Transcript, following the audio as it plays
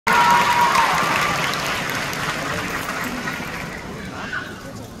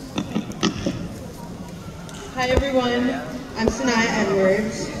Hi everyone, I'm Sanaya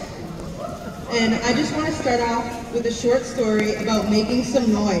Edwards, and I just want to start off with a short story about making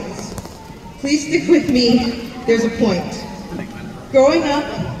some noise. Please stick with me, there's a point. Growing up,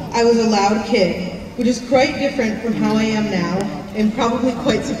 I was a loud kid, which is quite different from how I am now, and probably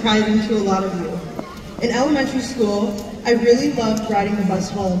quite surprising to a lot of you. In elementary school, I really loved riding the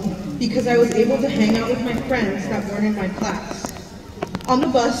bus home because I was able to hang out with my friends that weren't in my class. On the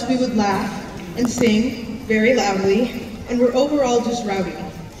bus, we would laugh and sing very loudly, and were overall just rowdy.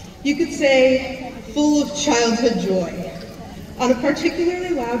 You could say, full of childhood joy. On a particularly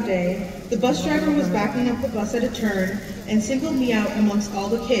loud day, the bus driver was backing up the bus at a turn and singled me out amongst all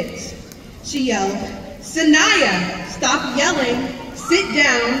the kids. She yelled, "Sanaya, stop yelling, sit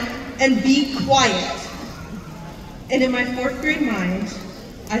down, and be quiet." And in my 4th grade mind,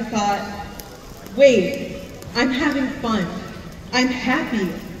 I thought, wait, I'm having fun. I'm happy.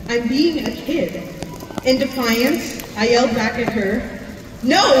 I'm being a kid. In defiance, I yelled back at her,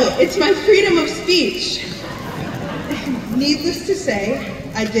 "No, it's my freedom of speech." Needless to say,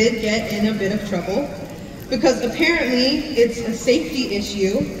 I did get in a bit of trouble because apparently it's a safety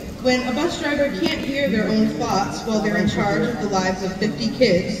issue when a bus driver can't hear their own thoughts while they're in charge of the lives of 50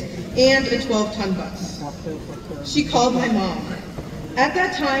 kids and a 12-ton bus. She called my mom. At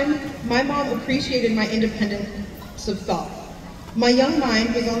that time, my mom appreciated my independence of thought. My young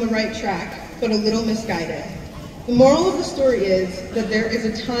mind was on the right track, but a little misguided. The moral of the story is that there is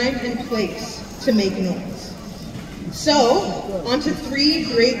a time and place to make noise. So, on to 3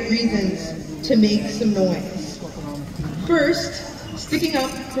 great reasons to make some noise. First, sticking up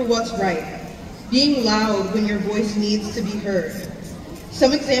for what's right. Being loud when your voice needs to be heard.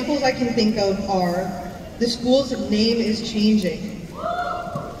 Some examples I can think of are, the school's name is changing.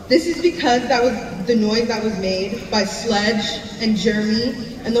 This is because that was the noise that was made by Sledge and Jeremy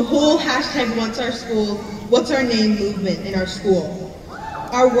and the whole hashtag What's Our Name movement in our school.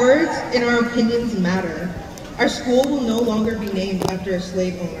 Our words and our opinions matter. Our school will no longer be named after a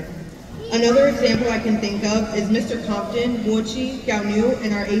slave owner. Another example I can think of is Mr. Compton, Mochi, Gaonu,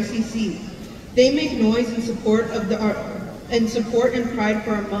 and our ACC. They make noise in support of and pride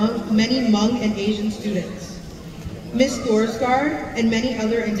for our many Hmong and Asian students. Miss Thorsgaard and many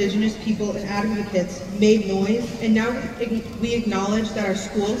other Indigenous people and advocates made noise, and now we acknowledge that our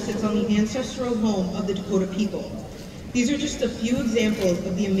school sits on the ancestral home of the Dakota people. These are just a few examples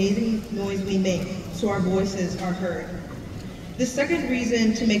of the amazing noise we make, so our voices are heard. The second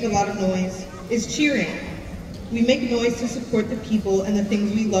reason to make a lot of noise is cheering. We make noise to support the people and the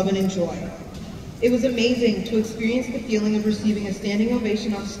things we love and enjoy. It was amazing to experience the feeling of receiving a standing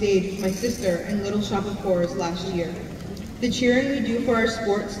ovation off stage with my sister in Little Shop of Horrors last year. The cheering we do for our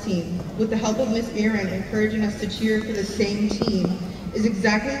sports team, with the help of Miss Erin encouraging us to cheer for the same team, is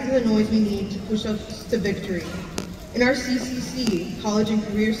exactly the noise we need to push us to victory. In our CCC, College and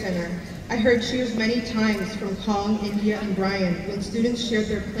Career Center, I heard cheers many times from Kong, India, and Brian when students shared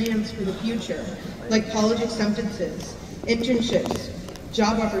their plans for the future, like college acceptances, internships,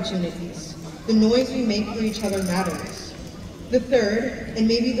 job opportunities. The noise we make for each other matters. The third, and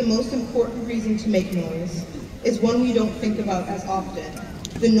maybe the most important reason to make noise, is one we don't think about as often.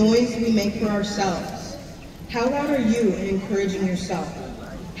 The noise we make for ourselves. How loud are you in encouraging yourself?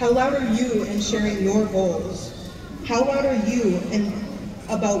 How loud are you in sharing your goals? How loud are you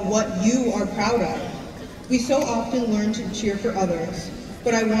about what you are proud of? We so often learn to cheer for others,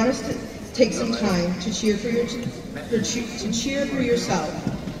 but I want us to take some time to cheer for yourself.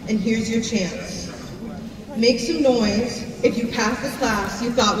 And here's your chance. Make some noise if you passed the class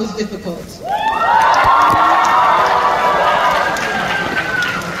you thought was difficult.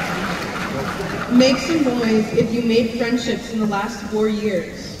 Make some noise if you made friendships in the last 4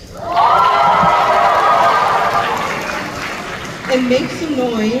 years. And make some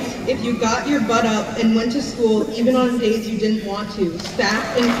noise if you got your butt up and went to school even on days you didn't want to,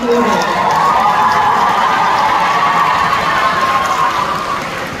 staff included.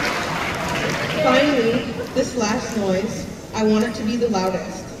 Finally, this last noise, I want it to be the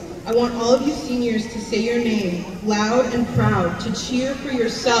loudest. I want all of you seniors to say your name, loud and proud, to cheer for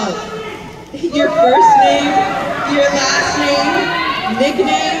yourself. Your first name, your last name,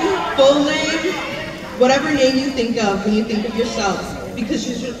 nickname, full name, whatever name you think of when you think of yourself, because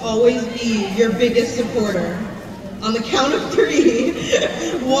you should always be your biggest supporter. On the count of 3,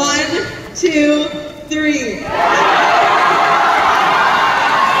 1, 2, 3.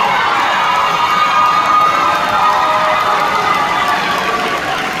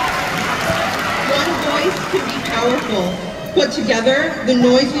 Powerful, but together, the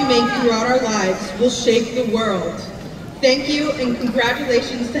noise we make throughout our lives will shake the world. Thank you and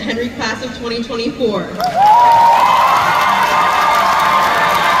congratulations to Henry Class of 2024.